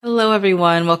Hello,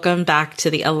 everyone. Welcome back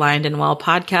to the Aligned and Well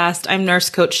podcast. I'm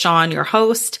Nurse Coach Sean, your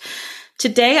host.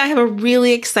 Today, I have a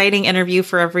really exciting interview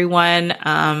for everyone.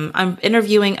 I'm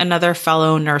interviewing another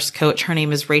fellow nurse coach. Her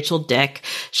name is Rachel Dick.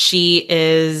 She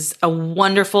is a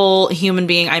wonderful human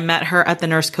being. I met her at the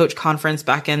Nurse Coach Conference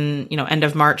back in, end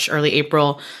of March, early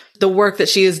April. The work that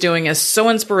she is doing is so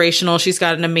inspirational. She's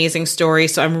got an amazing story.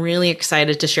 So I'm really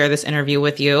excited to share this interview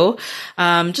with you.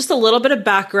 Just a little bit of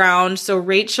background. So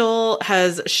Rachel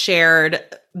has shared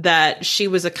that she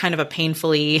was a kind of a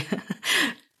painfully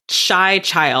shy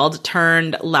child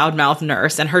turned loudmouth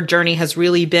nurse. And her journey has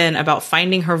really been about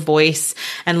finding her voice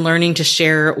and learning to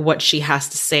share what she has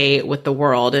to say with the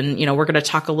world. And, we're going to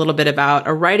talk a little bit about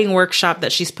a writing workshop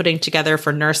that she's putting together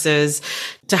for nurses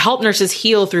to help nurses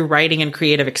heal through writing and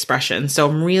creative expression. So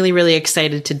I'm really, really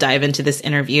excited to dive into this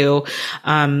interview.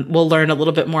 We'll learn a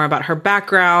little bit more about her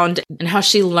background and how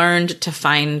she learned to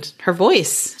find her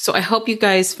voice. So I hope you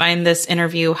guys find this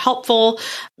interview helpful.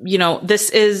 This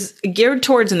is geared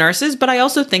towards nurses, but I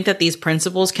also think that these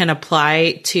principles can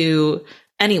apply to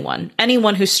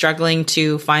anyone who's struggling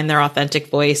to find their authentic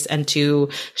voice and to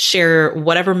share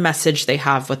whatever message they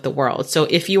have with the world. So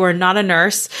if you are not a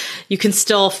nurse, you can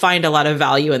still find a lot of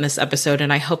value in this episode,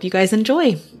 and I hope you guys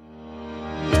enjoy.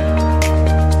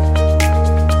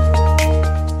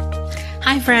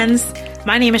 Hi, friends.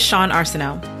 My name is Sean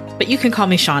Arsenault, but you can call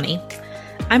me Shawnee.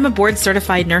 I'm a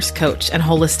board-certified nurse coach and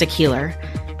holistic healer,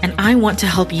 and I want to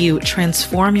help you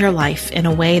transform your life in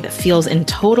a way that feels in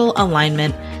total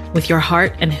alignment with your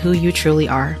heart and who you truly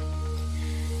are.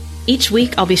 Each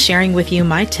week, I'll be sharing with you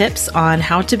my tips on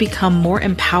how to become more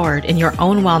empowered in your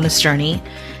own wellness journey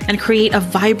and create a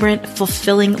vibrant,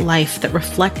 fulfilling life that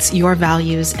reflects your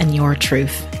values and your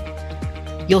truth.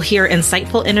 You'll hear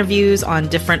insightful interviews on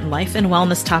different life and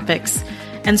wellness topics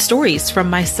and stories from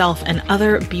myself and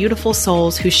other beautiful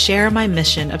souls who share my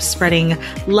mission of spreading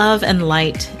love and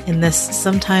light in this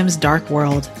sometimes dark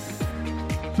world.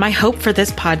 My hope for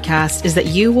this podcast is that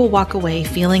you will walk away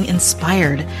feeling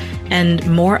inspired and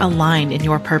more aligned in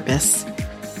your purpose.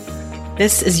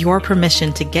 This is your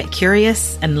permission to get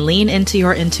curious and lean into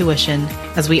your intuition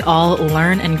as we all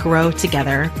learn and grow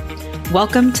together.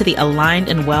 Welcome to the Aligned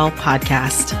and Well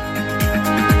podcast.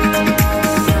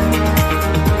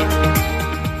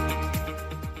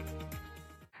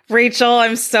 Rachel,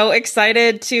 I'm so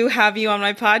excited to have you on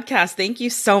my podcast. Thank you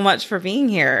so much for being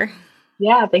here.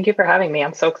 Yeah, thank you for having me.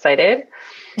 I'm so excited.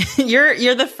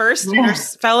 You're the first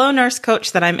fellow nurse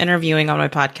coach that I'm interviewing on my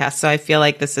podcast. So I feel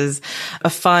like this is a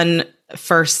fun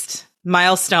first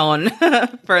milestone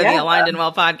for the Aligned and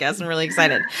Well podcast. I'm really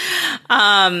excited.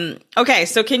 Okay,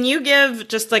 so can you give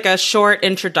just like a short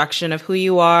introduction of who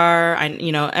you are?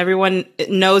 Everyone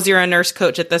knows you're a nurse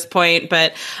coach at this point,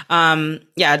 but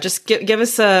just give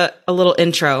us a little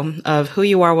intro of who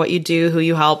you are, what you do, who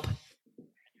you help.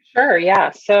 Sure.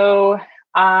 Yeah. So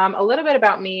a little bit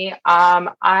about me.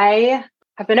 I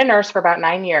have been a nurse for about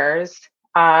 9 years.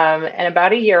 And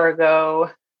about a year ago,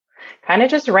 kind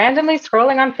of just randomly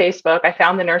scrolling on Facebook, I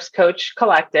found the Nurse Coach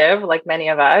Collective, like many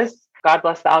of us. God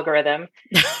bless the algorithm.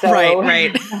 So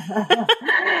Right.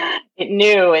 It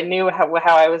knew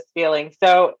how I was feeling.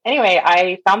 So anyway,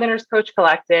 I found the Nurse Coach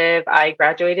Collective. I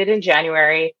graduated in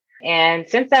January. And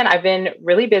since then, I've been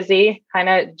really busy, kind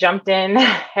of jumped in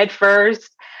head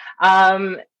first.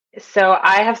 So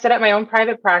I have set up my own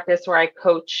private practice where I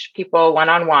coach people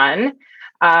one-on-one,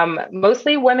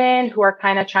 mostly women who are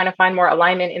kind of trying to find more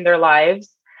alignment in their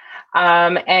lives.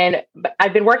 And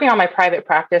I've been working on my private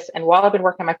practice. And while I've been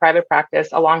working on my private practice,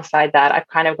 alongside that, I've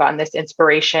kind of gotten this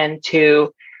inspiration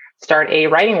to start a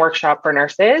writing workshop for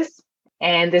nurses.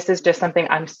 And this is just something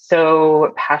I'm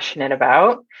so passionate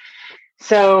about.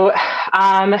 So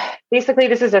basically,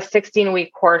 this is a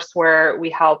 16-week course where we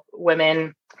help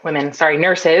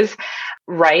nurses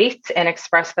write and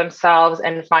express themselves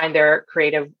and find their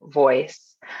creative voice.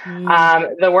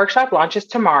 The workshop launches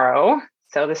tomorrow.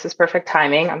 So this is perfect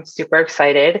timing. I'm super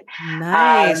excited.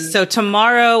 Nice. So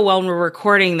tomorrow, when we're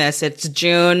recording this, it's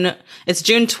June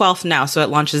 12th now. So it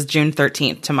launches June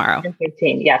 13th tomorrow. June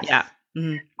 13th, yes. Yeah.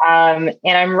 Mm-hmm.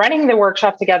 And I'm running the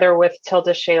workshop together with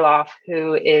Tilda Shaloff,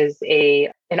 who is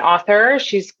an author.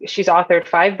 She's authored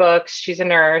 5 books. She's a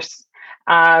nurse.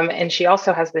 And she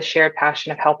also has the shared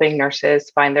passion of helping nurses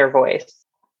find their voice.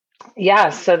 Yeah,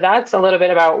 so that's a little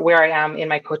bit about where I am in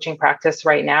my coaching practice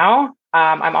right now.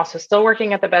 I'm also still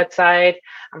working at the bedside.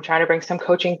 I'm trying to bring some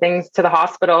coaching things to the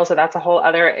hospital. So that's a whole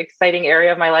other exciting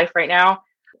area of my life right now.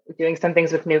 Doing some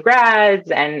things with new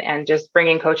grads and just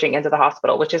bringing coaching into the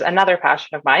hospital, which is another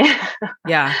passion of mine.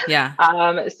 Yeah.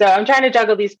 So I'm trying to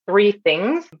juggle these 3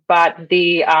 things, but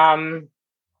the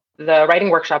writing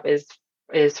workshop is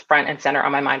is front and center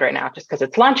on my mind right now, just because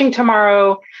it's launching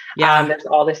tomorrow. Yeah. There's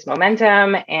all this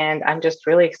momentum, and I'm just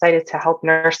really excited to help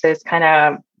nurses kind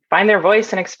of find their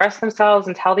voice and express themselves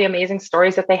and tell the amazing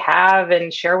stories that they have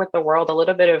and share with the world a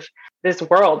little bit of this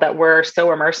world that we're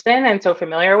so immersed in and so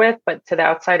familiar with. But to the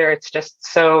outsider, it's just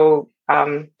so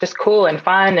just cool and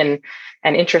fun and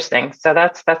interesting. So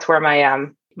that's where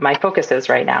my focus is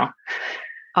right now.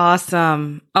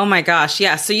 Awesome. Oh my gosh.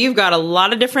 Yeah. So you've got a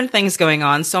lot of different things going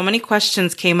on. So many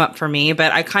questions came up for me,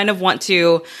 but I kind of want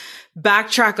to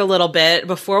backtrack a little bit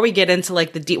before we get into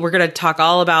like we're going to talk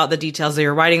all about the details of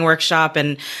your writing workshop.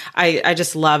 And I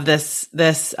just love this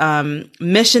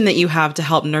mission that you have to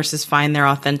help nurses find their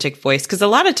authentic voice. Cause a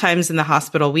lot of times in the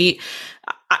hospital,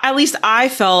 at least I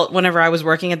felt whenever I was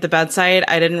working at the bedside,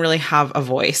 I didn't really have a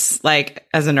voice, like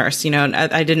as a nurse,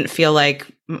 I didn't feel like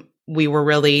we were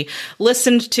really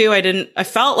listened to. I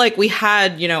felt like we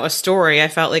had, a story. I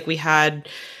felt like we had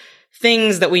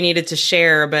things that we needed to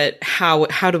share, but how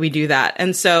do we do that?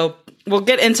 And so we'll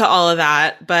get into all of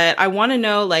that, but I want to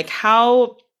know like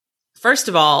how, first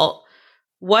of all,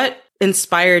 what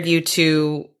inspired you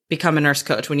to become a nurse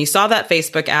coach? When you saw that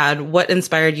Facebook ad, what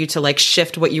inspired you to like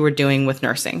shift what you were doing with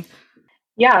nursing?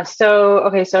 Yeah. So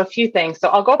a few things. So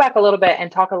I'll go back a little bit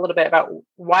and talk a little bit about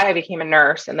why I became a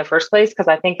nurse in the first place, because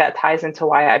I think that ties into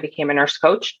why I became a nurse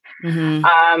coach.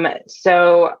 Mm-hmm.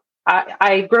 So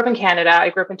I grew up in Canada.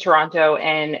 I grew up in Toronto,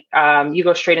 and you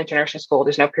go straight into nursing school.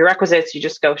 There's no prerequisites. You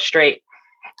just go straight.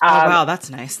 Oh, wow. That's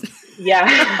nice.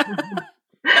 Yeah.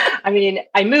 I mean,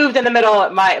 I moved in the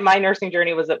middle. My nursing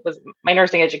journey was my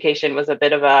nursing education was a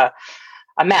bit of a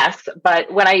mess.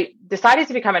 But when I decided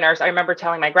to become a nurse, I remember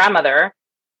telling my grandmother,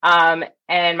 and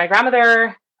my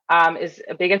grandmother is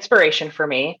a big inspiration for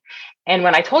me. And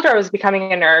when I told her I was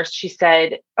becoming a nurse, she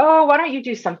said, "Oh, why don't you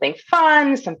do something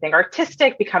fun, something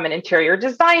artistic, become an interior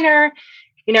designer?"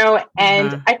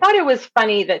 And I thought it was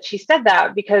funny that she said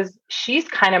that, because she's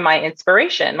kind of my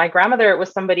inspiration. My grandmother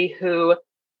was somebody who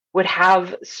would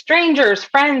have strangers,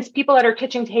 friends, people at her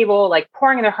kitchen table, like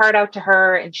pouring their heart out to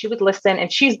her, and she would listen.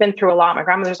 And she's been through a lot. My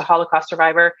grandmother's a Holocaust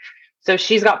survivor, so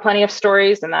she's got plenty of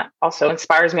stories, and that also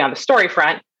inspires me on the story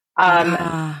front.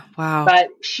 Wow. But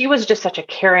she was just such a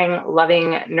caring,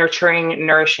 loving, nurturing,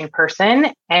 nourishing person.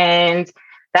 And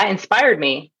that inspired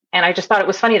me. And I just thought it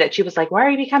was funny that she was like, "Why are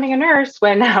you becoming a nurse?"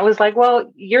 When I was like,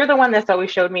 "Well, you're the one that's always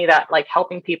showed me that like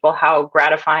helping people, how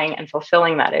gratifying and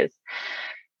fulfilling that is."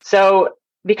 So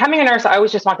becoming a nurse, I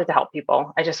always just wanted to help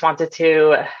people. I just wanted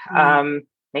to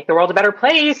make the world a better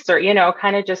place, or,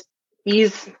 kind of just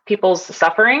ease people's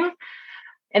suffering.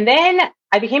 And then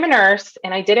I became a nurse,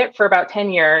 and I did it for about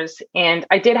 10 years. And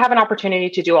I did have an opportunity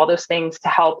to do all those things, to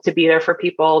help, to be there for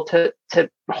people, to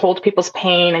hold people's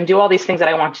pain and do all these things that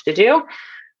I wanted to do.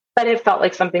 But it felt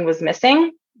like something was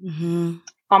missing,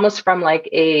 almost from like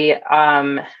a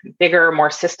bigger,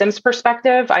 more systems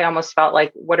perspective. I almost felt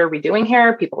like, what are we doing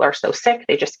here? People are so sick.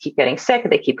 They just keep getting sick.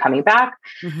 They keep coming back.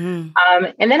 And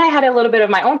then I had a little bit of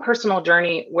my own personal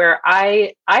journey where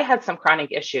I had some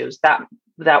chronic issues that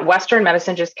Western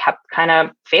medicine just kept kind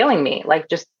of failing me, like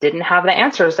just didn't have the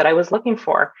answers that I was looking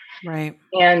for. Right.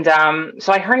 And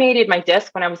so I herniated my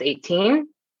disc when I was 18,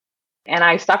 and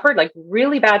I suffered like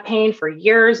really bad pain for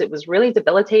years. It was really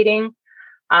debilitating.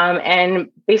 And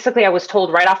basically I was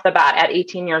told right off the bat at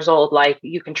 18 years old, like,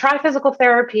 you can try physical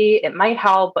therapy, it might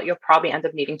help, but you'll probably end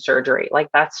up needing surgery. Like,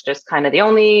 that's just kind of the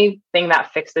only thing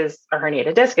that fixes a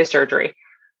herniated disc is surgery.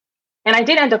 And I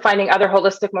did end up finding other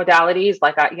holistic modalities.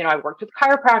 Like, I worked with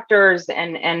chiropractors,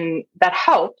 and that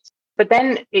helped. But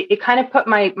then it kind of put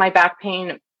my back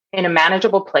pain in a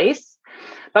manageable place.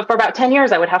 But for about 10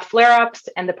 years, I would have flare-ups,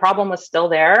 and the problem was still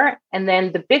there. And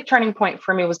then the big turning point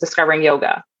for me was discovering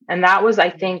yoga. And that was, I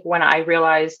think, when I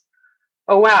realized,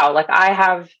 oh, wow, like I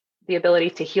have the ability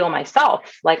to heal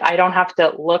myself. Like, I don't have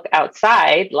to look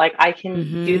outside. Like, I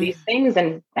can do these things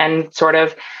and sort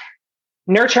of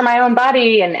nurture my own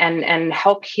body and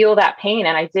help heal that pain.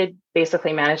 And I did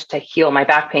basically manage to heal my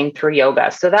back pain through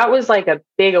yoga. So that was like a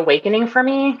big awakening for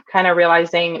me, kind of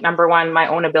realizing, number one, my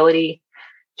own ability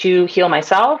to heal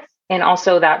myself. And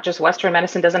also that just Western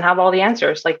medicine doesn't have all the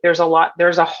answers. Like, there's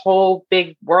a whole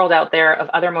big world out there of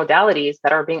other modalities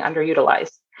that are being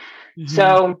underutilized.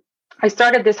 So I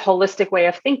started this holistic way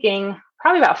of thinking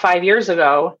probably about 5 years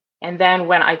ago. And then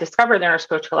when I discovered the Nurse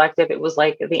Coach Collective, it was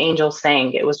like the angels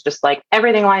sang. It was just like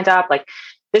everything lined up. Like,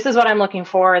 this is what I'm looking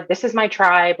for. This is my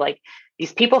tribe. Like,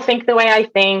 these people think the way I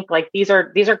think. Like, these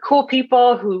are cool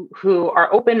people who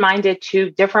are open-minded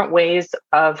to different ways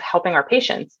of helping our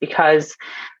patients, because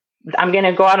I'm going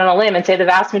to go out on a limb and say the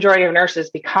vast majority of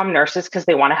nurses become nurses because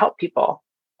they want to help people.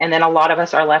 And then a lot of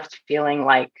us are left feeling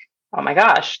like oh my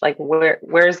gosh, like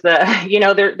where's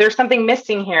the, there's something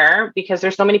missing here because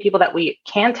there's so many people that we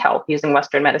can't help using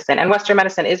Western medicine, and Western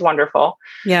medicine is wonderful.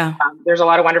 Yeah. There's a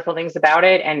lot of wonderful things about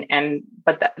it.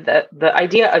 But the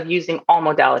idea of using all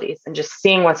modalities and just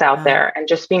seeing what's out there and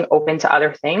just being open to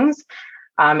other things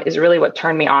is really what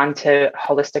turned me on to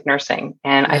holistic nursing.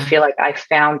 And I feel like I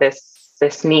found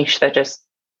this niche that just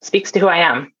speaks to who I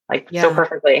am, like so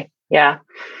perfectly. Yeah.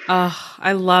 Oh,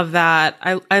 I love that.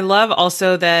 I love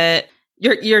also that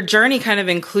your journey kind of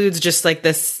includes just like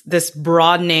this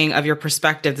broadening of your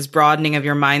perspective, this broadening of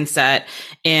your mindset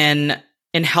in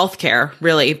healthcare,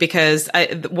 really, because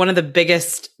one of the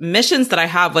biggest missions that I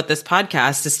have with this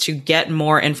podcast is to get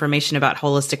more information about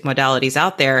holistic modalities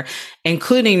out there,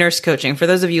 including nurse coaching. For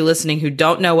those of you listening who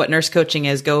don't know what nurse coaching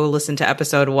is, go listen to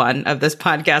episode 1 of this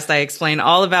podcast. I explain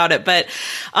all about it, but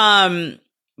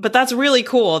that's really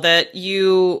cool that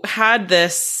you had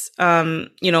this,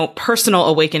 personal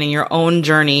awakening, your own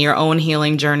journey, your own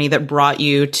healing journey that brought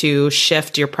you to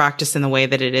shift your practice in the way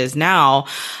that it is now.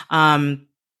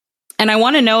 And I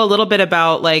want to know a little bit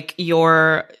about like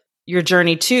your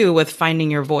journey too with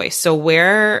finding your voice. So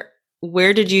where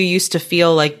did you used to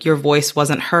feel like your voice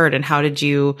wasn't heard, and how did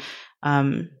you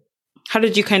kind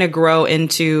of grow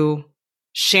into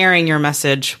sharing your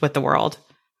message with the world?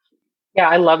 Yeah,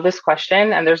 I love this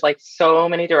question. And there's like so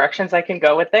many directions I can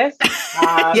go with this.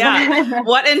 Yeah.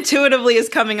 What intuitively is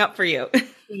coming up for you?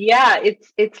 Yeah,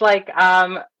 it's like,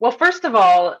 well, first of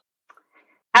all,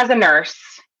 as a nurse,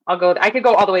 I could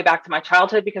go all the way back to my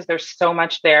childhood because there's so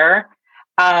much there.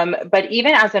 But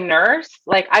even as a nurse,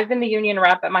 like I've been the union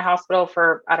rep at my hospital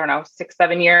for, I don't know,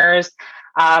 6-7 years.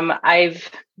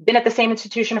 I've been at the same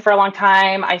institution for a long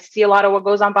time. I see a lot of what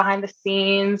goes on behind the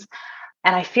scenes.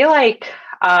 And I feel like,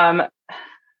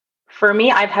 for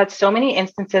me, I've had so many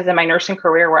instances in my nursing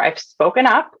career where I've spoken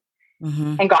up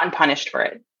and gotten punished for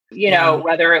it.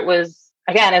 Whether it was,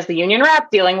 again, as the union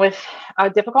rep dealing with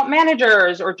difficult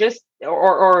managers or just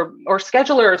or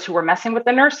schedulers who were messing with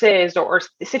the nurses or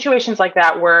situations like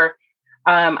that where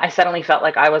I suddenly felt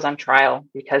like I was on trial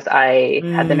because I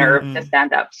had the nerve to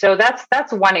stand up. So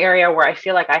that's one area where I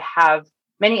feel like I have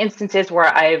many instances where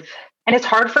and it's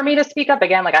hard for me to speak up.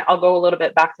 Again, like I'll go a little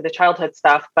bit back to the childhood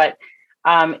stuff, but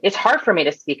it's hard for me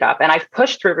to speak up, and I've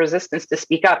pushed through resistance to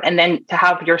speak up, and then to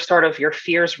have your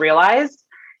fears realized,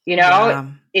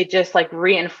 it just like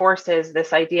reinforces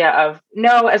this idea of,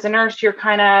 no, as a nurse, you're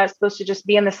kind of supposed to just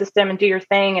be in the system and do your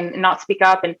thing and not speak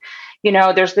up. And,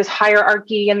 there's this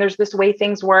hierarchy and there's this way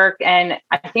things work. And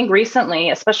I think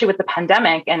recently, especially with the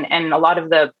pandemic and a lot of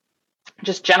the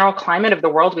just general climate of the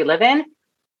world we live in,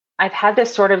 I've had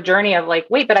this sort of journey of like,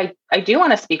 wait, but I do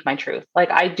want to speak my truth.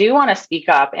 Like I do want to speak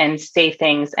up and say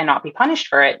things and not be punished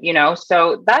for it,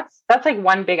 So that's like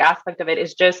one big aspect of it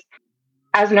is just,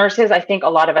 as nurses, I think a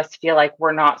lot of us feel like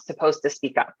we're not supposed to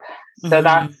speak up. So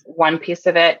that's one piece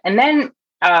of it. And then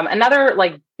another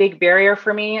like big barrier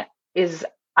for me is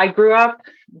I grew up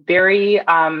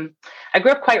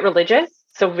quite religious,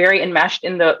 so very enmeshed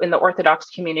in the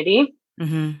Orthodox community.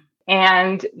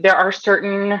 And there are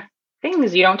certain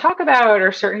things you don't talk about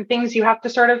or certain things you have to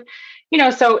sort of,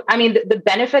 so I mean, the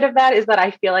benefit of that is that I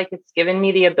feel like it's given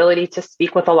me the ability to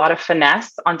speak with a lot of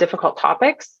finesse on difficult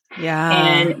topics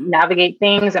and navigate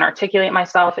things and articulate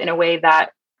myself in a way that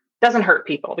doesn't hurt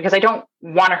people, because I don't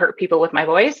want to hurt people with my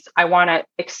voice. I want to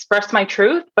express my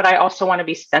truth, but I also want to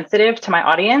be sensitive to my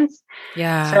audience.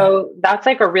 Yeah. So that's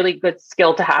like a really good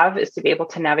skill to have, is to be able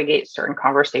to navigate certain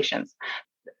conversations.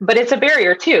 But it's a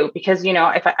barrier too, because,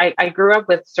 if I grew up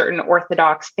with certain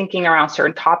orthodox thinking around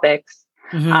certain topics,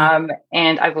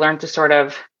 and I've learned to sort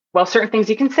of, well, certain things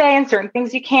you can say and certain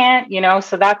things you can't,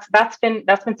 so that's been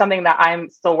something that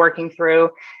I'm still working through.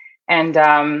 And,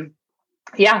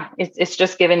 it's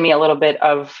just given me a little bit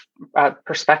of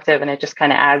perspective, and it just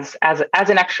kind of adds as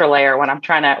an extra layer when I'm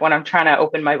trying to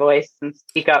open my voice and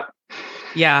speak up.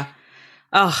 Yeah.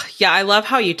 Oh yeah. I love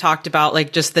how you talked about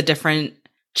like just the different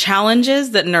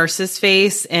challenges that nurses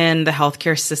face in the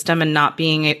healthcare system and not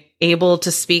being able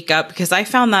to speak up, because I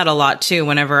found that a lot too.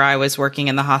 Whenever I was working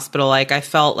in the hospital, like I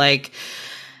felt like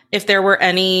if there were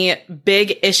any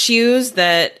big issues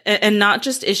and not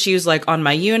just issues like on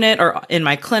my unit or in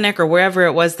my clinic or wherever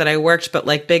it was that I worked, but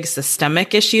like big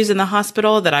systemic issues in the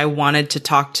hospital that I wanted to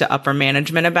talk to upper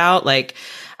management about, like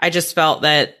I just felt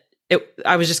that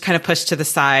I was just kind of pushed to the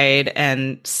side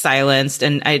and silenced,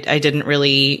 and I didn't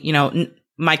really,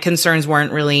 my concerns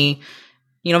weren't really,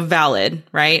 valid.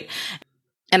 Right.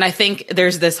 And I think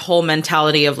there's this whole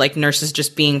mentality of like nurses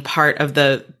just being part of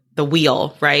the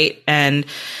wheel. Right. And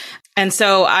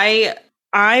so I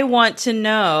I want to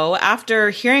know, after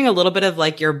hearing a little bit of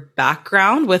like your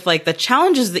background with like the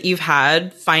challenges that you've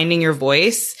had finding your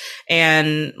voice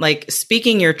and like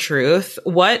speaking your truth,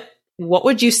 what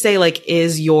would you say like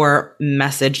is your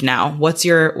message now? What's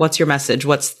your message?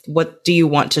 What do you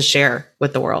want to share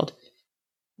with the world?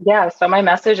 Yeah. So my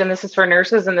message, and this is for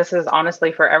nurses and this is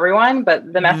honestly for everyone,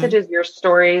 but the message is your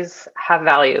stories have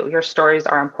value. Your stories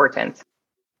are important.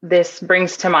 This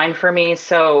brings to mind for me.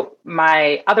 So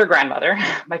my other grandmother,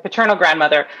 my paternal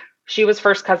grandmother, she was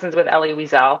first cousins with Elie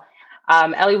Wiesel.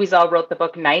 Elie Wiesel wrote the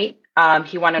book Night.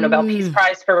 He won a Nobel Peace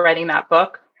Prize for writing that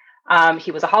book.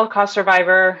 He was a Holocaust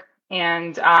survivor.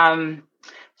 And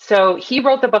so he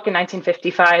wrote the book in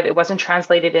 1955. It wasn't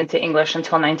translated into English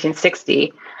until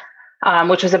 1960,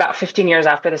 which was about 15 years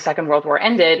after the Second World War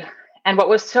ended. And what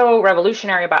was so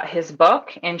revolutionary about his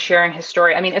book and sharing his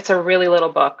story, I mean, it's a really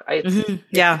little book.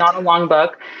 It's not a long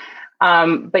book.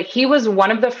 But he was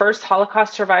one of the first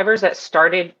Holocaust survivors that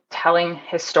started telling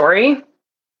his story.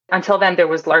 Until then, there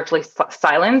was largely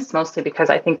silence, mostly because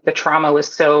I think the trauma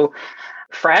was so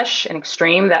fresh and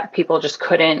extreme that people just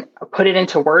couldn't put it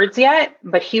into words yet.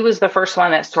 But he was the first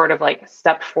one that sort of like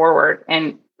stepped forward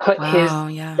and put his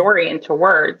story into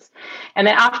words. And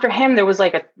then after him, there was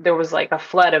like a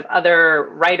flood of other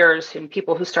writers and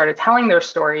people who started telling their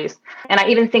stories. And I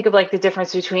even think of like the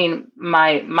difference between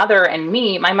my mother and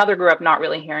me. My mother grew up not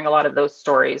really hearing a lot of those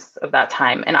stories of that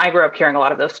time. And I grew up hearing a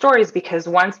lot of those stories because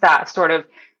once that sort of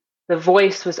the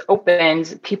voice was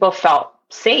opened, people felt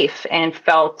safe and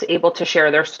felt able to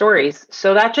share their stories.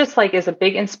 So that just like is a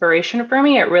big inspiration for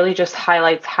me. It really just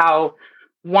highlights how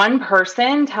one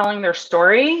person telling their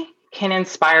story can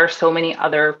inspire so many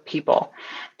other people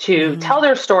to tell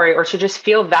their story or to just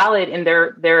feel valid in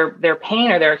their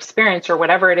pain or their experience or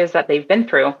whatever it is that they've been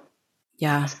through.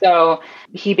 Yeah. So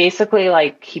he basically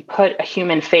like he put a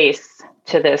human face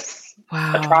to this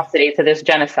atrocity, to this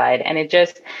genocide. And it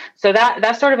just, so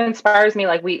that sort of inspires me.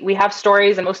 Like we have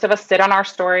stories and most of us sit on our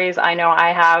stories. I know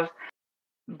I have.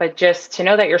 But just to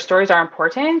know that your stories are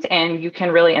important and you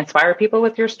can really inspire people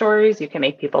with your stories. You can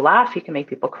make people laugh. You can make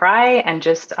people cry. And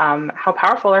just how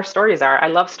powerful our stories are. I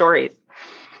love stories.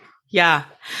 Yeah.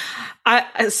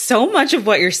 So much of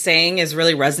what you're saying is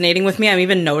really resonating with me. I'm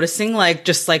even noticing like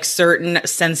just like certain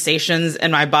sensations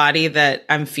in my body that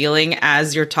I'm feeling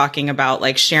as you're talking about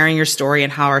like sharing your story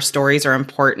and how our stories are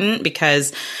important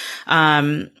because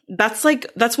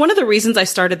that's one of the reasons I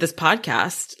started this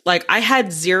podcast. Like I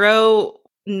had zero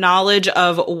knowledge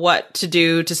of what to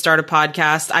do to start a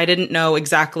podcast. I didn't know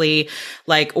exactly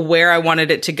like where I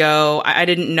wanted it to go. I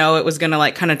didn't know it was going to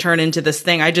like kind of turn into this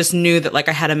thing. I just knew that like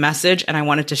I had a message and I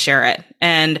wanted to share it.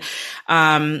 And,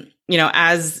 you know,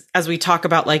 as we talk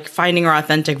about like finding our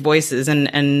authentic voices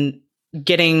and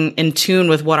getting in tune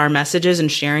with what our message is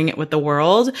and sharing it with the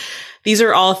world, these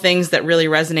are all things that really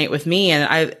resonate with me. And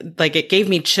I like, it gave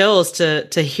me chills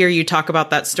to hear you talk about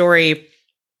that story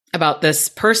about this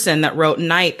person that wrote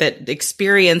Night that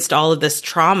experienced all of this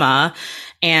trauma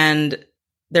and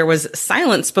there was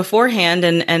silence beforehand.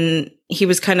 And he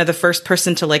was kind of the first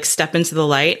person to like step into the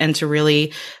light and to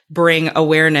really bring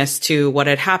awareness to what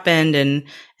had happened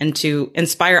and to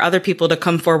inspire other people to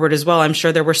come forward as well. I'm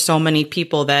sure there were so many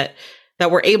people that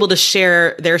were able to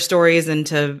share their stories and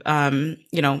to,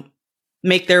 you know,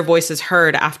 make their voices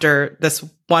heard after this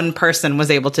one person was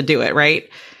able to do it. Right.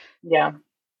 Yeah.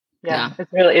 Yeah.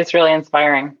 It's really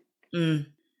inspiring.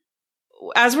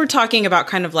 As we're talking about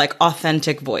kind of like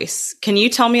authentic voice, can you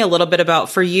tell me a little bit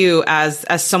about for you as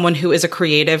someone who is a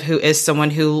creative, who is someone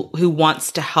who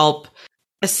wants to help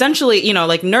essentially, you know,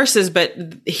 like nurses, but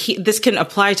this can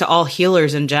apply to all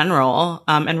healers in general,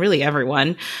 and really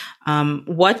everyone.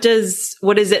 What does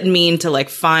it mean to like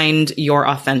find your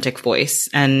authentic voice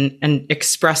and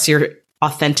express your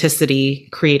authenticity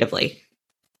creatively?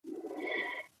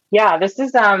 Yeah, this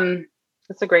is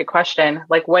that's a great question.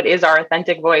 Like, what is our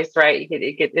authentic voice, right?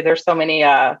 There's so many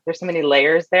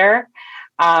layers there.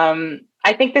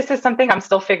 I think this is something I'm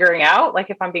still figuring out. Like,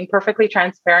 if I'm being perfectly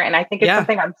transparent, and I think it's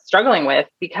something I'm struggling with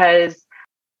because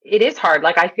it is hard.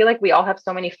 Like, I feel like we all have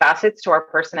so many facets to our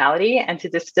personality, and to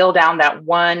distill down that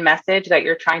one message that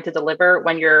you're trying to deliver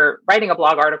when you're writing a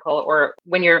blog article or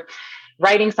when you're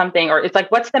writing something, or it's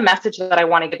like, what's the message that I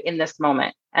want to get in this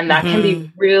moment? And that can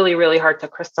be really, really hard to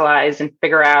crystallize and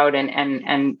figure out.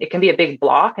 And it can be a big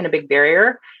block and a big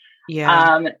barrier.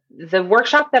 Yeah. The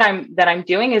workshop that I'm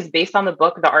doing is based on the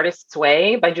book, The Artist's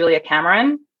Way by Julia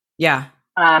Cameron. Yeah.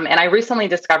 And I recently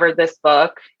discovered this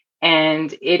book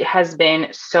and it has been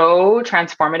so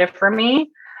transformative for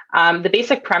me. The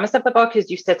basic premise of the book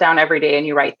is you sit down every day and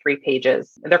you write 3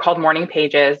 pages. They're called morning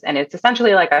pages. And it's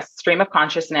essentially like a stream of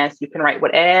consciousness. You can write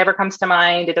whatever comes to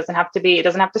mind. It doesn't have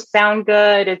to sound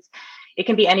good. It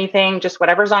can be anything, just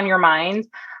whatever's on your mind.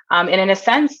 And in a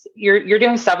sense, you're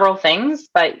doing several things,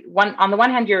 but on the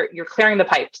one hand, you're clearing the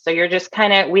pipes. So you're just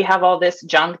we have all this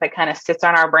junk that kind of sits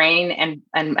on our brain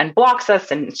and blocks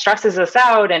us and stresses us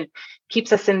out and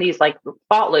keeps us in these like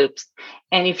thought loops.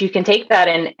 And if you can take that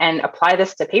and apply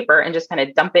this to paper and just kind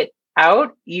of dump it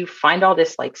out, you find all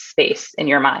this like space in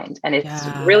your mind, and it's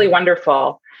really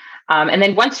wonderful. And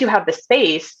then once you have the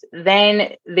space,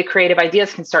 then the creative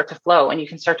ideas can start to flow and you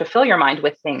can start to fill your mind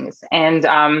with things. And,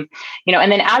 and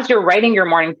then as you're writing your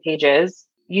morning pages,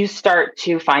 you start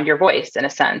to find your voice in a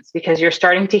sense, because you're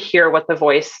starting to hear what the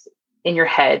voice in your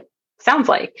head sounds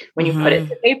like when you put it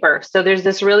to paper. So there's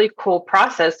this really cool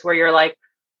process where you're like,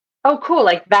 oh, cool.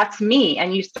 Like that's me.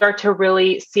 And you start to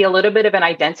really see a little bit of an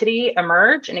identity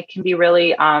emerge, and it can be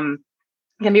really,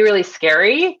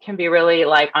 scary, can be really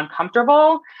like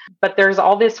uncomfortable, but there's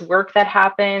all this work that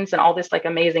happens and all this like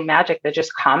amazing magic that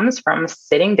just comes from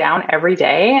sitting down every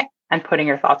day and putting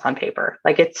your thoughts on paper.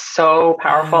 Like it's so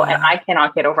powerful. And I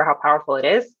cannot get over how powerful it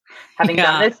is. Having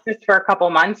done this just for a couple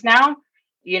months now,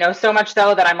 so much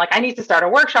so that I'm like, I need to start a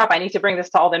workshop. I need to bring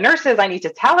this to all the nurses. I need to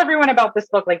tell everyone about this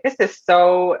book. Like this is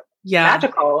so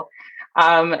magical.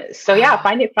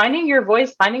 Finding your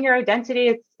voice, finding your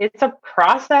identity, it's a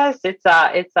process. It's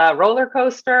a roller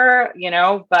coaster,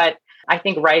 but I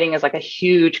think writing is like a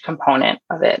huge component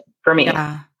of it for me.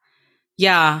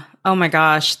 Yeah. Oh my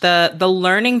gosh. The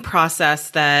learning process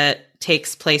that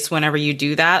takes place whenever you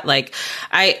do that. Like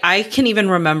I can even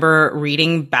remember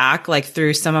reading back like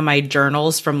through some of my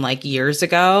journals from like years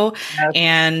ago. Yep.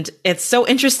 And it's so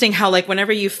interesting how like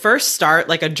whenever you first start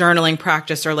like a journaling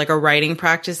practice or like a writing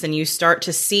practice, and you start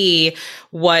to see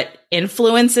what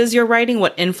influences your writing,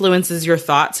 what influences your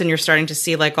thoughts, and you're starting to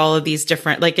see like all of these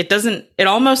different, like it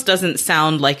almost doesn't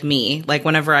sound like me, like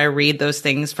whenever I read those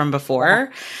things from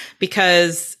before,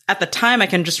 because at the time I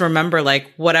can just remember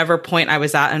like whatever point I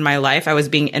was at in my life, I was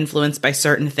being influenced by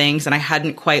certain things, and I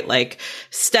hadn't quite like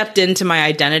stepped into my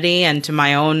identity and to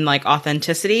my own like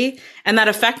authenticity. And that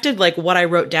affected like what I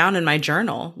wrote down in my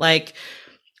journal. Like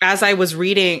as I would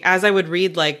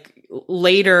read like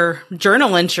later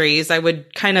journal entries, I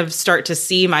would kind of start to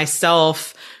see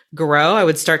myself grow. I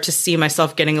would start to see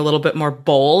myself getting a little bit more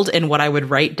bold in what I would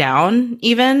write down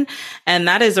even. And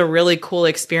that is a really cool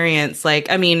experience.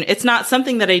 Like, I mean, it's not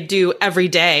something that I do every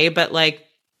day, but like,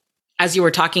 as you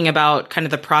were talking about kind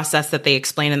of the process that they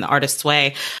explain in The Artist's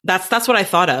Way, that's what I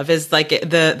thought of is like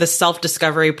the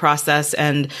self-discovery process,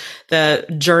 and the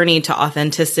journey to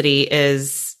authenticity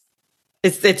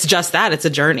it's just that. It's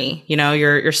a journey.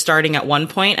 You're starting at one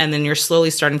point, and then you're slowly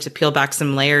starting to peel back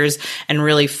some layers and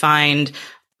really find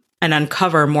and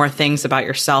uncover more things about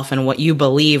yourself and what you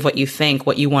believe, what you think,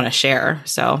 what you want to share.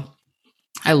 So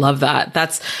I love that.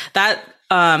 That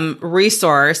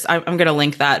resource. I'm going to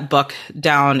link that book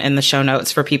down in the show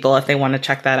notes for people if they want to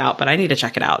check that out, but I need to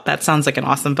check it out. That sounds like an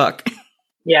awesome book.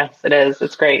 Yes, it is.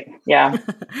 It's great. Yeah.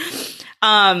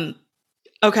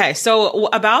 Okay. So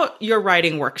about your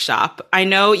writing workshop, I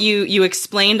know you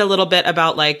explained a little bit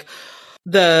about like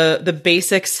the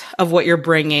basics of what you're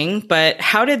bringing, but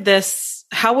how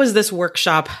was this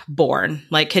workshop born?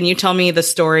 Like, can you tell me the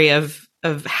story of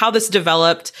how this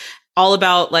developed, all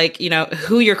about like,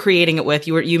 who you're creating it with?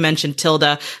 You mentioned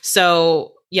Tilda.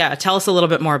 So yeah, tell us a little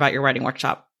bit more about your writing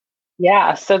workshop.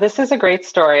 Yeah. So this is a great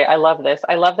story. I love this.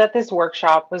 I love that this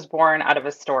workshop was born out of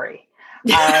a story.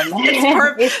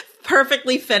 It's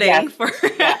perfectly fitting. Yes,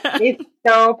 it's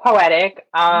so poetic.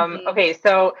 Okay.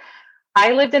 So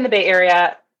I lived in the Bay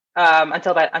Area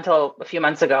until a few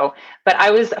months ago, but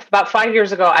about 5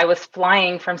 years ago, I was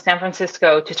flying from San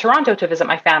Francisco to Toronto to visit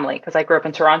my family because I grew up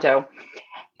in Toronto.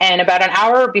 And about an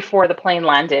hour before the plane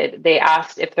landed, they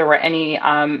asked if there were any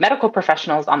medical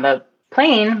professionals on the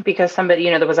plane because somebody,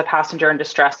 there was a passenger in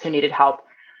distress who needed help.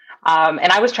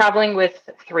 And I was traveling with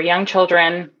 3 young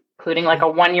children, including like a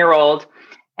 1-year-old.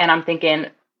 And I'm thinking,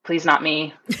 please not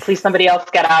me. Please somebody else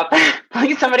get up.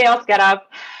 Please somebody else get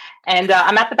up. And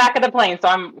I'm at the back of the plane, so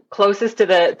I'm closest to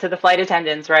the flight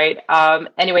attendants, right?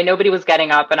 Anyway, nobody was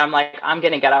getting up, and I'm like, I'm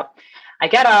going to get up. I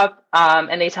get up,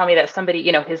 and they tell me that somebody,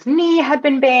 his knee had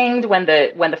been banged when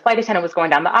the flight attendant was going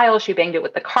down the aisle. She banged it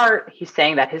with the cart. He's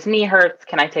saying that his knee hurts.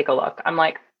 Can I take a look? I'm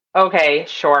like, okay,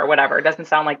 sure, whatever. It doesn't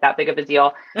sound like that big of a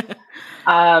deal. So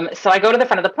I go to the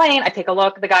front of the plane. I take a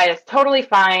look. The guy is totally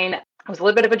fine. It was a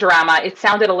little bit of a drama. It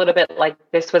sounded a little bit like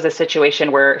this was a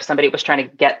situation where somebody was trying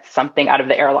to get something out of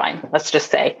the airline, let's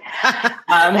just say.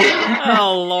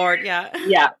 Oh, Lord. Yeah.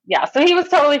 Yeah. So he was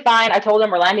totally fine. I told him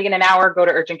we're landing in an hour, go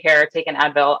to urgent care, take an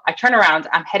Advil. I turn around,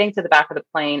 I'm heading to the back of the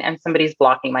plane and somebody's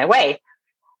blocking my way.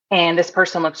 And this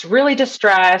person looks really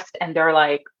distressed and they're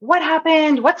like, what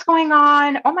happened? What's going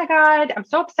on? Oh my God, I'm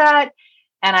so upset.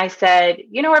 And I said,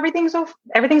 everything's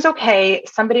okay.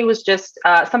 Somebody was just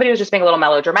being a little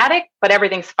melodramatic, but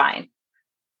everything's fine.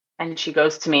 And she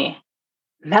goes to me,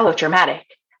 melodramatic?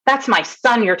 That's my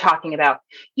son you're talking about.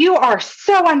 You are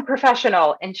so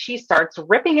unprofessional. And she starts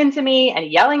ripping into me and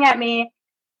yelling at me.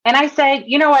 And I said,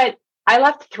 you know what? I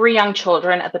left 3 young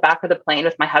children at the back of the plane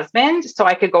with my husband so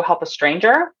I could go help a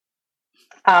stranger.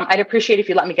 I'd appreciate if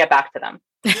you let me get back to them.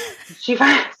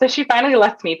 So she finally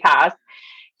lets me pass.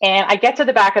 And I get to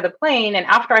the back of the plane. And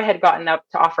after I had gotten up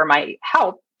to offer my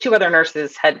help, 2 other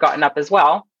nurses had gotten up as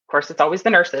well. Of course, it's always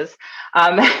the nurses.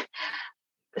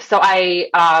 So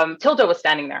Tilda was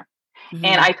standing there. Mm-hmm.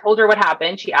 And I told her what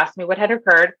happened. She asked me what had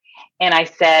occurred. And I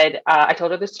said, I told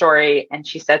her the story. And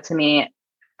she said to me,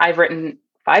 I've written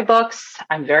 5 books.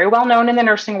 I'm very well known in the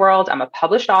nursing world. I'm a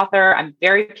published author. I'm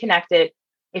very connected.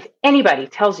 If anybody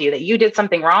tells you that you did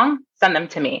something wrong, send them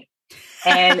to me.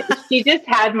 And she just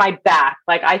had my back.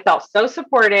 Like, I felt so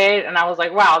supported. And I was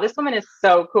like, wow, this woman is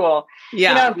so cool.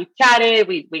 Yeah. We chatted,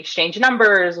 we exchanged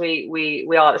numbers, we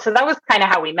all, so that was kind of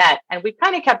how we met. And we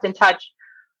kind of kept in touch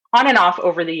on and off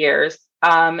over the years.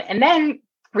 And then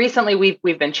recently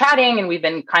we've been chatting and we've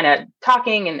been kind of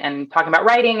talking and talking about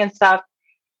writing and stuff.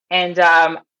 And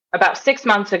about 6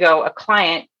 months ago, a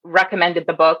client recommended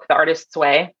the book, The Artist's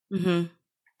Way. Mm-hmm.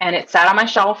 And it sat on my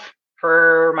shelf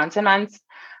for months and months.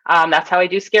 That's how I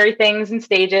do scary things in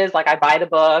stages. Like, I buy the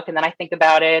book and then I think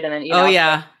about it. And then, Oh,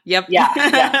 yeah. Yep. Yeah.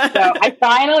 So I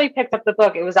finally picked up the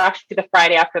book. It was actually the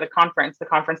Friday after the conference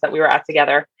that we were at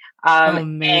together.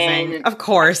 Amazing. And, of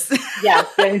course. Yeah.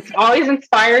 It always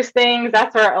inspires things.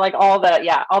 That's where all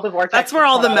the vortex. That's where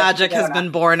all the magic has been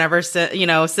born ever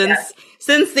since,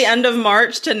 since the end of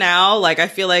March to now. Like, I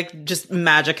feel like just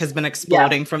magic has been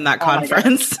exploding from that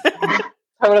conference.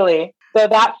 Totally. So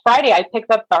that Friday, I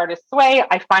picked up The Artist's Way.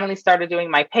 I finally started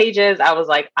doing my pages. I was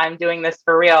like, I'm doing this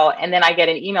for real. And then I get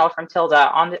an email from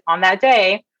Tilda on that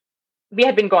day. We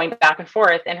had been going back and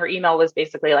forth, and her email was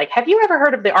basically like, have you ever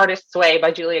heard of The Artist's Way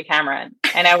by Julia Cameron?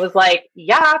 And I was like,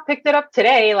 yeah, picked it up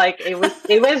today. Like, it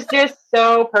was just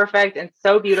so perfect and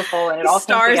so beautiful. And it all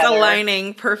stars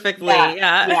aligning perfectly.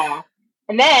 Yeah.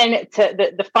 And then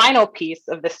to the final piece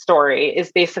of the story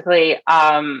is basically,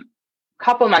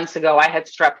 couple months ago, I had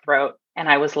strep throat and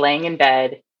I was laying in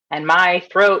bed and my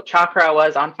throat chakra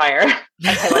was on fire.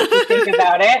 I like to think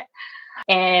about it.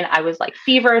 And I was like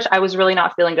feverish. I was really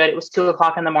not feeling good. It was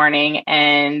 2:00 in the morning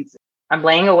and I'm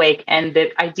laying awake. And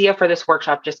the idea for this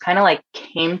workshop just kind of like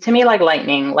came to me like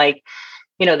lightning. Like,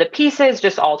 the pieces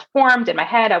just all formed in my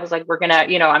head. I was like, we're going to,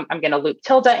 I'm going to loop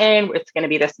Tilda in. It's going to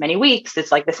be this many weeks.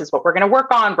 It's like, this is what we're going to work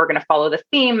on. We're going to follow the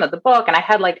theme of the book. And I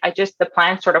had the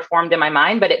plan sort of formed in my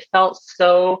mind, but it felt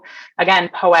so, again,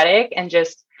 poetic and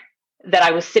just that I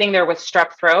was sitting there with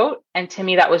strep throat. And to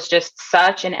me, that was just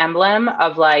such an emblem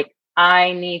of like,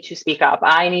 I need to speak up.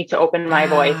 I need to open my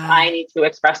voice. I need to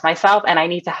express myself and I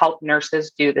need to help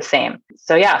nurses do the same.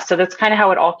 So that's kind of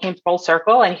how it all came full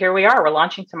circle. And here we are, we're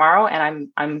launching tomorrow and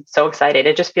I'm so excited.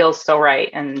 It just feels so right.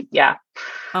 And yeah.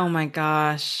 Oh my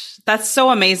gosh. That's so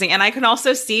amazing. And I can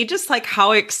also see just like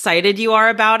how excited you are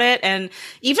about it. And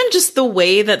even just the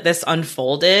way that this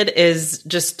unfolded is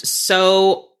just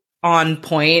so on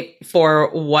point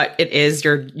for what it is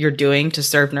you're doing to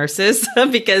serve nurses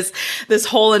because this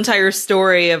whole entire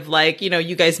story of like,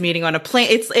 you guys meeting on a plane,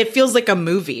 it feels like a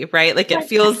movie, right? Like it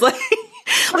feels like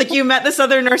you met this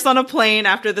other nurse on a plane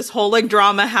after this whole like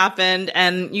drama happened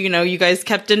and, you guys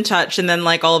kept in touch. And then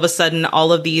like all of a sudden,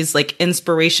 all of these like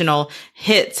inspirational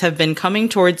hits have been coming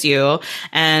towards you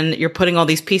and you're putting all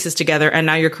these pieces together. And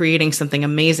now you're creating something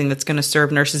amazing that's going to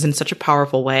serve nurses in such a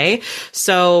powerful way.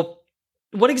 So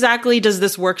what exactly does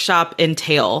this workshop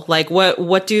entail? Like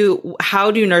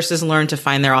how do nurses learn to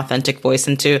find their authentic voice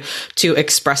and to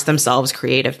express themselves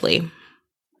creatively?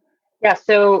 Yeah.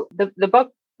 So the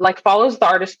book follows The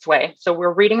Artist's Way. So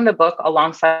we're reading the book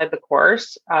alongside the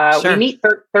course. Sure. We meet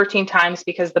 13 times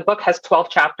because the book has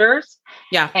 12 chapters.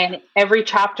 Yeah. And every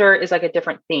chapter is like a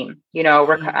different theme,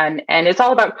 and it's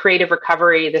all about creative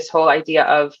recovery. This whole idea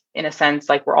of, in a sense,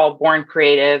 like we're all born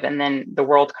creative and then the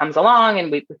world comes along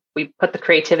and we put the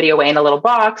creativity away in a little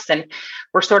box. And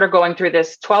we're sort of going through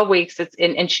this 12 weeks.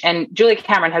 And Julia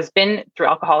Cameron has been through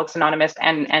Alcoholics Anonymous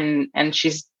and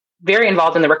she's very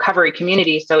involved in the recovery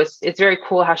community. So it's very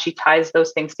cool how she ties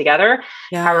those things together.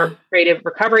 Yeah. Our creative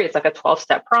recovery, it's like a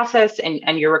 12-step process,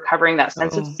 and you're recovering that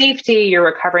sense of Oh. safety, you're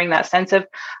recovering that sense of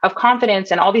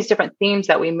confidence, and all these different themes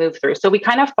that we move through. So we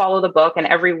kind of follow the book, and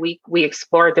every week we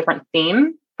explore a different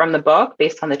theme from the book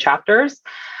based on the chapters.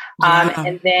 Yeah.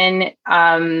 And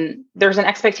then there's an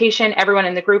expectation. Everyone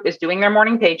in the group is doing their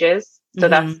morning pages. So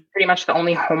that's pretty much the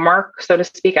only homework, so to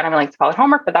speak. I don't really like to call it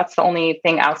homework, but that's the only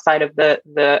thing outside of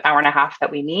the hour and a half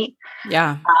that we meet.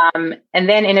 Yeah. And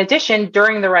then in addition,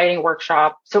 during the writing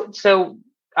workshop, during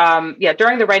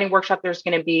the writing workshop, there's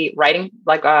going to be writing,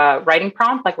 like a writing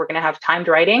prompt, like we're going to have timed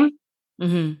writing.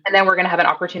 And then we're going to have an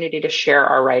opportunity to share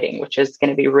our writing, which is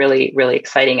going to be really, really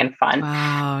exciting and fun.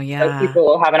 Wow. Yeah. So people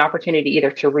will have an opportunity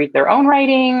either to read their own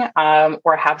writing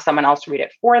or have someone else read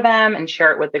it for them and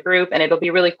share it with the group. And it'll be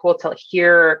really cool to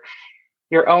hear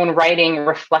your own writing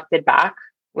reflected back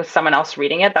with someone else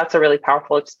reading it. That's a really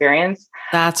powerful experience.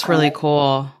 That's really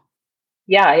cool.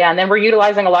 Yeah. And then we're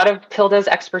utilizing a lot of Tilda's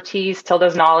expertise,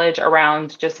 Tilda's knowledge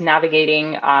around just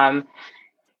navigating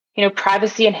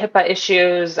privacy and HIPAA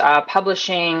issues,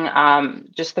 publishing,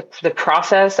 just the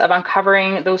process of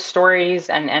uncovering those stories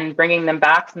and bringing them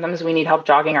back. Sometimes we need help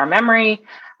jogging our memory,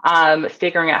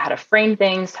 figuring out how to frame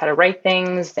things, how to write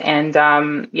things. And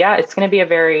it's going to be a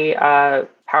very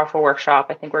powerful workshop.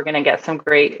 I think we're going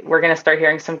to start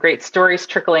hearing some great stories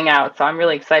trickling out. So I'm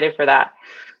really excited for that.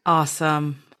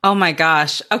 Awesome. Oh my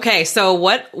gosh. Okay. So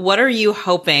what are you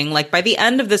hoping, like by the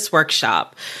end of this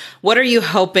workshop, what are you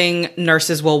hoping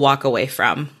nurses will walk away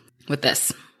from with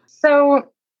this?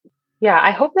 So,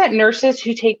 I hope that nurses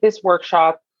who take this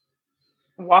workshop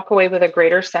walk away with a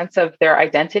greater sense of their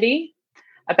identity,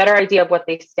 a better idea of what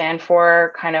they stand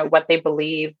for, kind of what they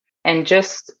believe, and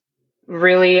just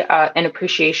really an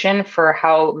appreciation for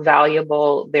how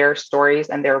valuable their stories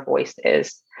and their voice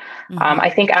is. I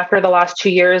think after the last 2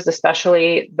 years,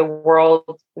 especially, the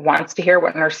world wants to hear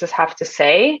what nurses have to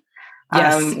say.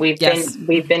 Yes. We've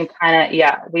been at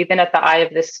the eye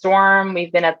of this storm.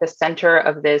 We've been at the center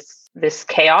of this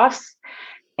chaos,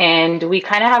 and we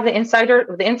kind of have the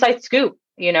inside scoop,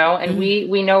 and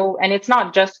we know, and it's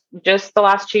not just the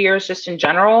last 2 years, just in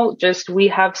general, we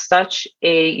have such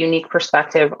a unique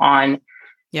perspective on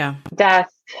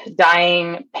death,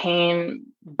 dying, pain,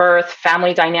 birth,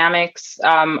 family dynamics,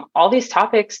 all these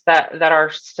topics that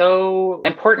are so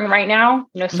important right now.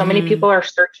 So many people are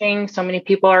searching, so many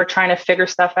people are trying to figure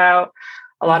stuff out.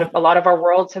 A lot of our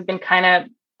worlds have been kind of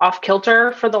off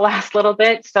kilter for the last little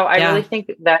bit. So I really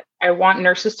think that I want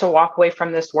nurses to walk away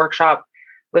from this workshop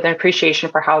with an appreciation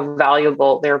for how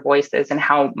valuable their voice is and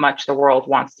how much the world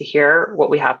wants to hear what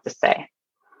we have to say.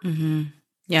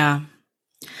 Yeah.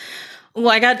 Well,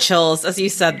 I got chills as you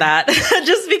said that,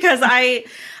 just because I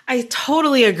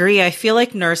totally agree. I feel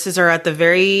like nurses are at the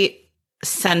very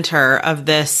center of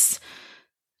this,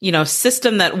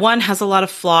 system that, one, has a lot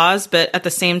of flaws, but at the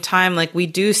same time, like, we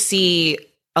do see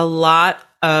a lot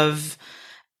of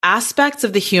aspects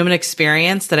of the human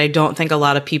experience that I don't think a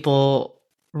lot of people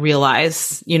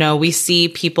realize. We see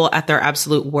people at their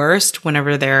absolute worst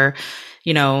whenever they're,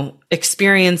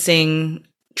 experiencing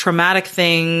traumatic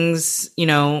things,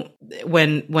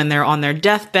 when they're on their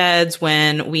deathbeds,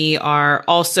 when we are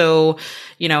also,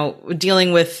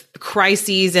 dealing with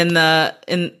crises in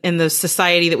the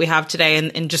society that we have today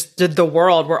and just the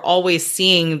world. We're always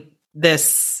seeing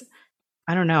this.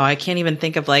 I don't know. I can't even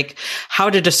think of like how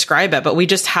to describe it, but we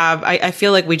just have, I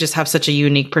feel like we just have such a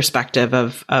unique perspective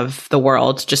of the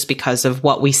world just because of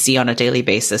what we see on a daily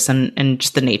basis and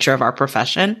just the nature of our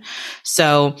profession.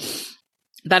 So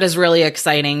that is really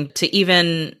exciting to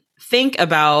even think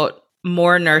about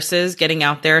more nurses getting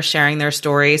out there, sharing their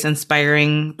stories,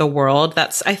 inspiring the world.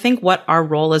 That's, I think, what our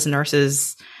role as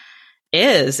nurses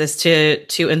is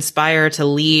to inspire, to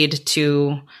lead,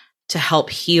 to help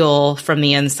heal from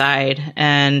the inside.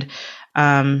 And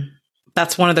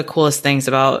that's one of the coolest things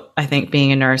about, I think,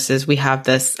 being a nurse is we have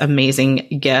this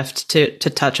amazing gift to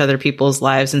touch other people's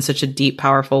lives in such a deep,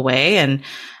 powerful way. And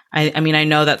I mean, I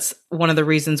know that's one of the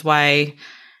reasons why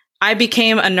I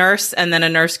became a nurse and then a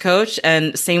nurse coach,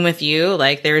 and same with you.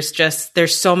 Like there's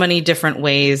so many different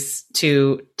ways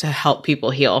to help people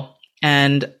heal.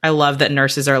 And I love that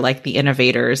nurses are like the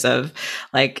innovators of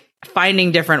like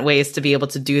finding different ways to be able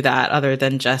to do that other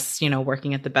than just,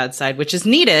 working at the bedside, which is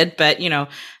needed, but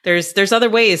there's other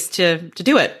ways to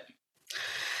do it.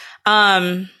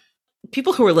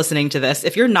 People who are listening to this,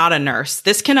 if you're not a nurse,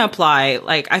 this can apply.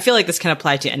 Like, I feel like this can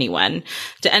apply to anyone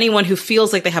who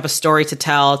feels like they have a story to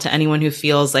tell, to anyone who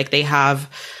feels like they have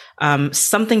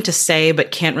something to say,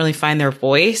 but can't really find their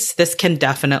voice. This can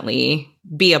definitely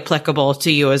be applicable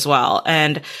to you as well.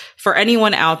 And for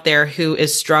anyone out there who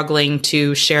is struggling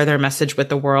to share their message with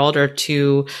the world or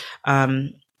to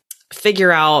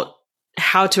figure out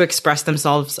how to express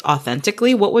themselves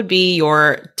authentically, what would be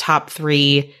your top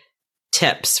 3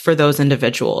 tips for those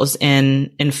individuals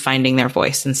in finding their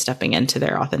voice and stepping into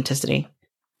their authenticity?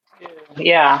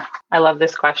 Yeah, I love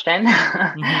this question.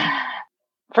 Mm-hmm.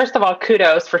 First of all,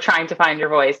 kudos for trying to find your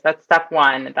voice. That's step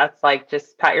 1. That's like,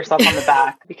 just pat yourself on the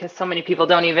back, because so many people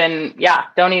are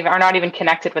not even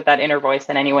connected with that inner voice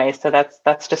in any way. So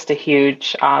that's just a huge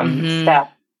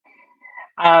step.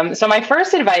 So my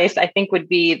first advice, I think, would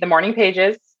be the morning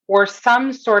pages or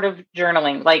some sort of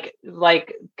journaling. Like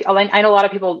I know a lot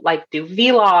of people like do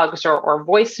vlogs or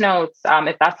voice notes.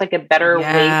 If that's like a better way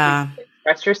to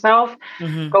express yourself,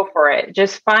 go for it.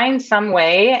 Just find some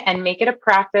way and make it a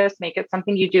practice. Make it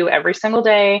something you do every single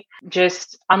day.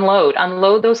 Just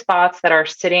unload those thoughts that are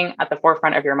sitting at the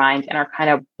forefront of your mind and are kind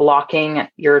of blocking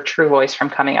your true voice from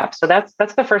coming up. So that's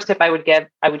the first tip I would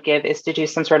give is to do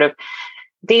some sort of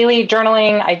daily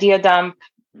journaling, idea dump,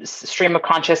 stream of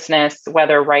consciousness,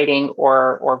 whether writing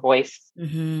or voice.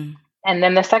 And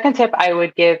then the second tip I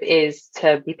would give is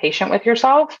to be patient with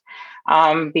yourself.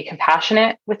 Be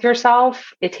compassionate with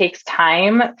yourself. It takes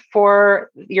time for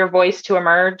your voice to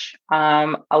emerge.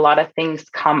 A lot of things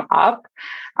come up.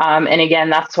 And again,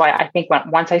 that's why I think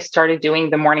once I started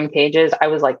doing the morning pages, I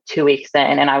was like 2 weeks in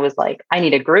and I was like, I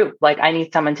need a group. Like, I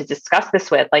need someone to discuss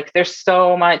this with. Like, there's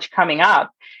so much coming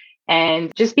up.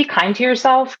 And just be kind to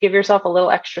yourself. Give yourself a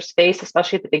little extra space,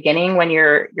 especially at the beginning when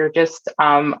you're just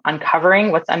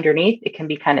uncovering what's underneath. It can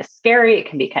be kind of scary. It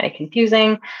can be kind of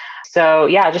confusing. So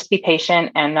yeah, just be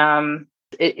patient. And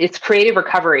it's creative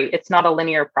recovery. It's not a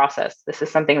linear process. This is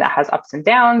something that has ups and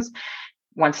downs.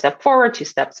 1 step forward, 2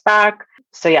 steps back.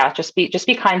 So yeah, just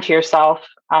be kind to yourself.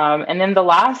 And then the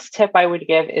last tip I would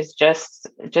give is just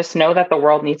know that the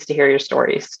world needs to hear your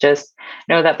stories. Just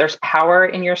know that there's power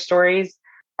in your stories.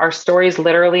 Our stories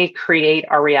literally create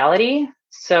our reality.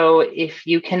 So if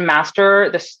you can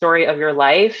master the story of your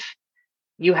life,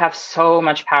 you have so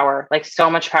much power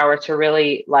to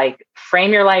really like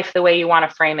frame your life the way you want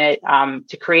to frame it,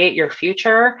 to create your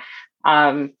future.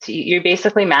 You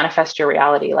basically manifest your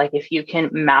reality. Like, if you can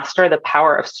master the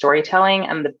power of storytelling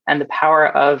and the power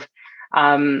of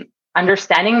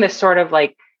understanding this sort of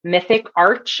like mythic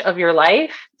arch of your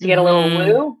life, to get a little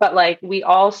woo, but like we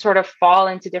all sort of fall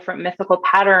into different mythical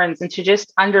patterns, and to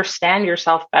just understand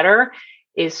yourself better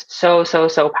is so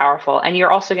powerful. And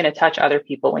you're also going to touch other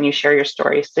people when you share your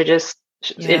story. So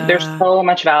there's so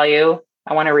much value.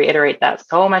 I want to reiterate that,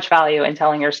 so much value in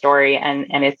telling your story, and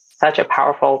it's such a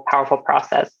powerful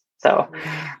process. So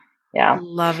yeah.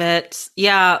 Love it.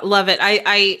 Yeah. Love it.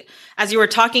 I, as you were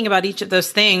talking about each of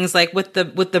those things, like with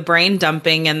the brain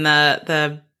dumping and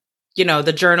the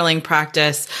journaling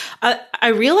practice, I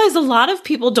realize a lot of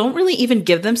people don't really even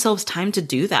give themselves time to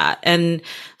do that. And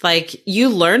like, you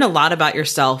learn a lot about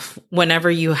yourself whenever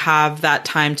you have that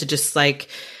time to just like,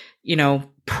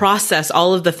 process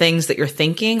all of the things that you're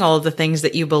thinking, all of the things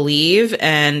that you believe.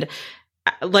 And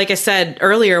like I said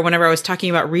earlier, whenever I was talking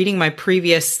about reading my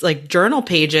previous like journal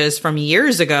pages from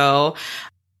years ago,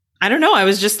 I don't know, I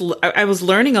was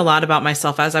learning a lot about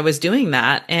myself as I was doing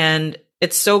that. And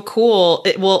it's so cool.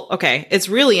 It's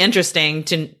really interesting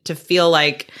to feel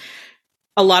like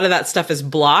a lot of that stuff is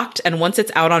blocked. And once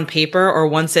it's out on paper, or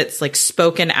once it's like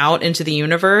spoken out into the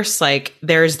universe, like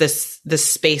there's this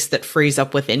space that frees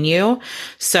up within you.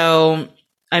 So,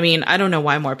 I mean, I don't know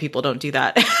why more people don't do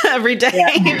that every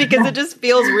day, because it just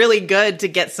feels really good to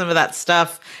get some of that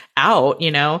stuff out,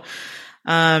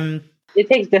 It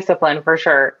takes discipline for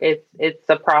sure. It's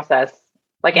a process.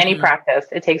 Like any practice,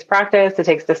 it takes practice, it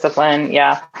takes discipline.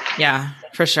 Yeah. Yeah,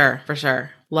 for sure. For sure.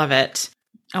 Love it.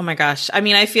 Oh my gosh. I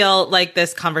mean, I feel like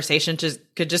this conversation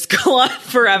could just go on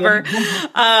forever.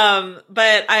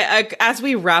 But I, as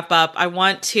we wrap up, I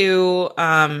want to,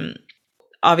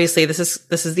 obviously this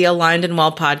is the Aligned and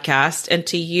Well podcast. And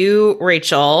to you,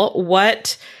 Rachel,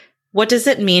 what does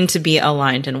it mean to be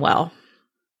aligned and well?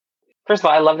 First of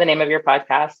all, I love the name of your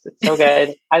podcast. It's so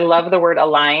good. I love the word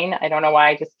align. I don't know why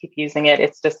I just keep using it.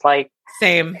 It's just like,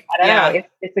 same. I don't know.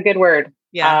 It's a good word.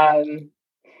 Yeah.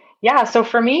 So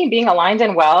for me, being aligned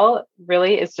and well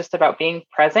really is just about being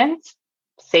present,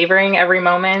 savoring every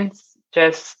moment,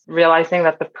 just realizing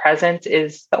that the present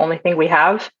is the only thing we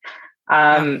have.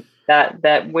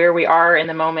 That where we are in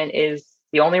the moment is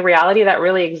the only reality that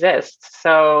really exists.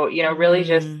 So, really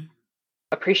just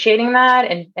appreciating that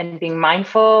and being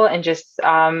mindful, and just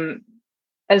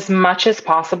as much as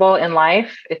possible in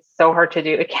life. It's so hard to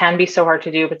do. It can be so hard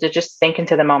to do, but to just sink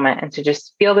into the moment and to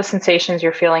just feel the sensations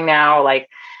you're feeling now. Like,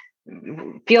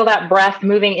 feel that breath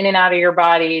moving in and out of your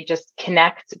body. Just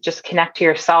connect to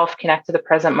yourself, connect to the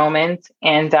present moment.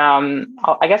 And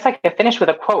I guess I could finish with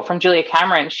a quote from Julia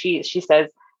Cameron. She says,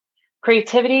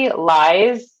 creativity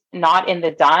lies not in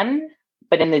the done,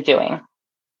 but in the doing.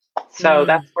 So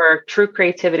that's where true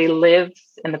creativity lives,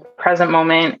 in the present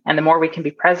moment. And the more we can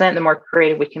be present, the more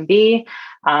creative we can be,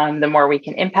 the more we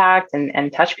can impact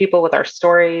and touch people with our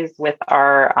stories, with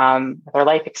our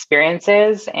life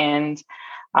experiences. And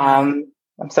I'm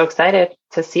so excited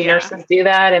to see nurses do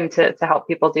that and to help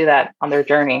people do that on their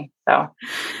journey. So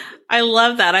I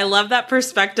love that. I love that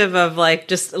perspective of like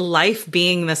just life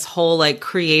being this whole like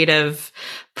creative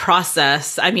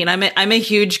process. I mean, I'm a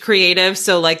huge creative.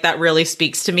 So like that really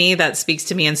speaks to me. That speaks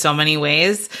to me in so many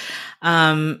ways.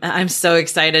 I'm so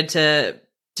excited to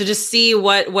just see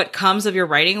what comes of your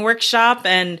writing workshop.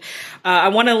 And I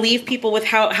want to leave people with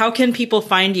how can people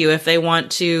find you if they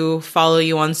want to follow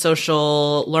you on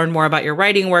social, learn more about your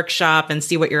writing workshop, and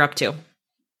see what you're up to?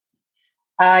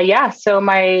 So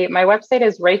my website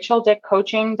is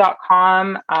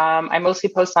racheldickcoaching.com. I mostly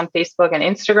post on Facebook and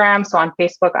Instagram. So on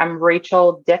Facebook, I'm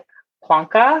Rachel Dick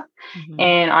Plonka.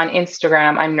 And on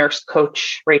Instagram, I'm Nurse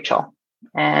Coach Rachel.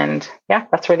 And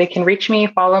that's where they can reach me,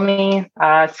 follow me,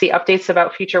 see updates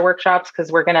about future workshops,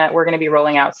 because we're gonna be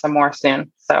rolling out some more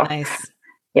soon. So nice.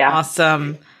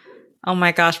 Awesome. Oh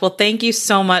my gosh. Well, thank you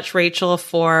so much, Rachel,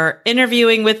 for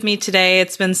interviewing with me today.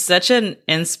 It's been such an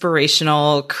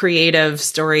inspirational, creative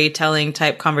storytelling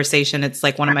type conversation. It's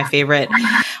like one of my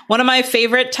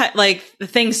favorite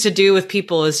things to do with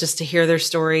people is just to hear their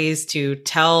stories, to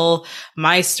tell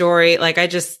my story. Like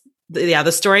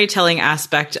the storytelling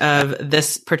aspect of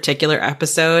this particular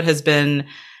episode has been,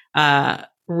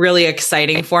 really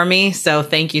exciting for me. So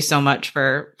thank you so much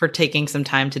for taking some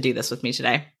time to do this with me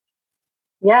today.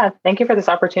 Yeah, thank you for this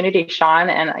opportunity, Sean.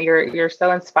 And you're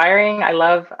so inspiring. I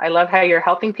love how you're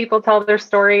helping people tell their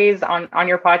stories on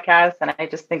your podcast. And I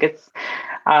just think it's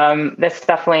that's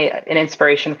definitely an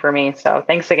inspiration for me. So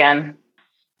thanks again.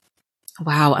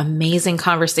 Wow. Amazing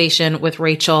conversation with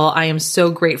Rachel. I am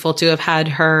so grateful to have had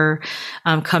her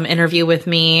come interview with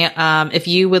me. If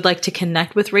you would like to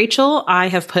connect with Rachel, I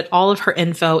have put all of her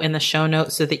info in the show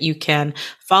notes so that you can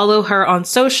follow her on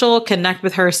social, connect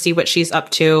with her, see what she's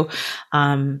up to.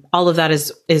 All of that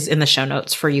is in the show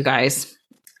notes for you guys.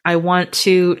 I want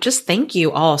to just thank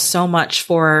you all so much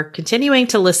for continuing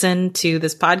to listen to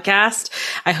this podcast.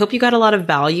 I hope you got a lot of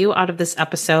value out of this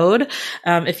episode.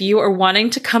 If you are wanting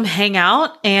to come hang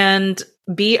out and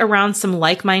be around some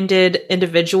like-minded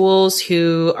individuals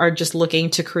who are just looking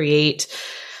to create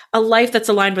a life that's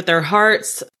aligned with their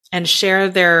hearts and share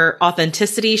their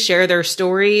authenticity, share their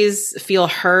stories, feel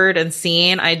heard and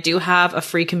seen, I do have a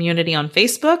free community on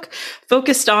Facebook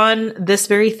focused on this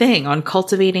very thing, on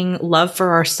cultivating love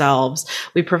for ourselves.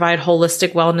 We provide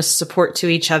holistic wellness support to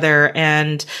each other.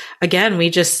 And again, we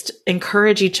just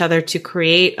encourage each other to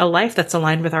create a life that's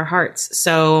aligned with our hearts.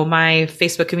 So my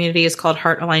Facebook community is called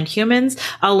Heart Aligned Humans.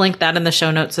 I'll link that in the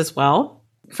show notes as well.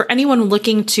 For anyone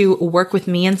looking to work with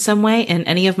me in some way in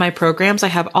any of my programs, I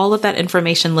have all of that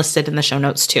information listed in the show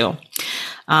notes too.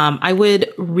 I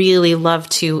would really love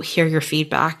to hear your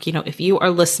feedback. You know, if you are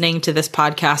listening to this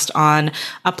podcast on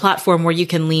a platform where you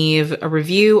can leave a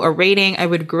review or rating, I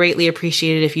would greatly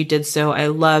appreciate it if you did so. I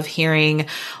love hearing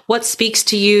what speaks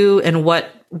to you and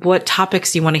what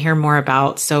topics you want to hear more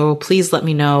about. So please let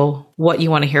me know what you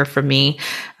want to hear from me.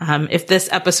 If this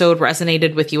episode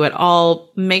resonated with you at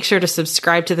all, make sure to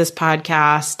subscribe to this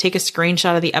podcast, take a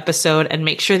screenshot of the episode, and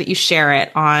make sure that you share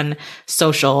it on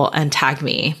social and tag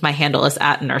me. My handle is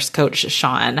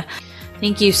 @NurseCoachSean.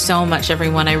 Thank you so much,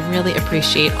 everyone. I really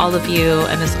appreciate all of you.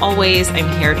 And as always,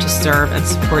 I'm here to serve and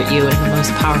support you in the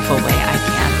most powerful way I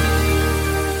can.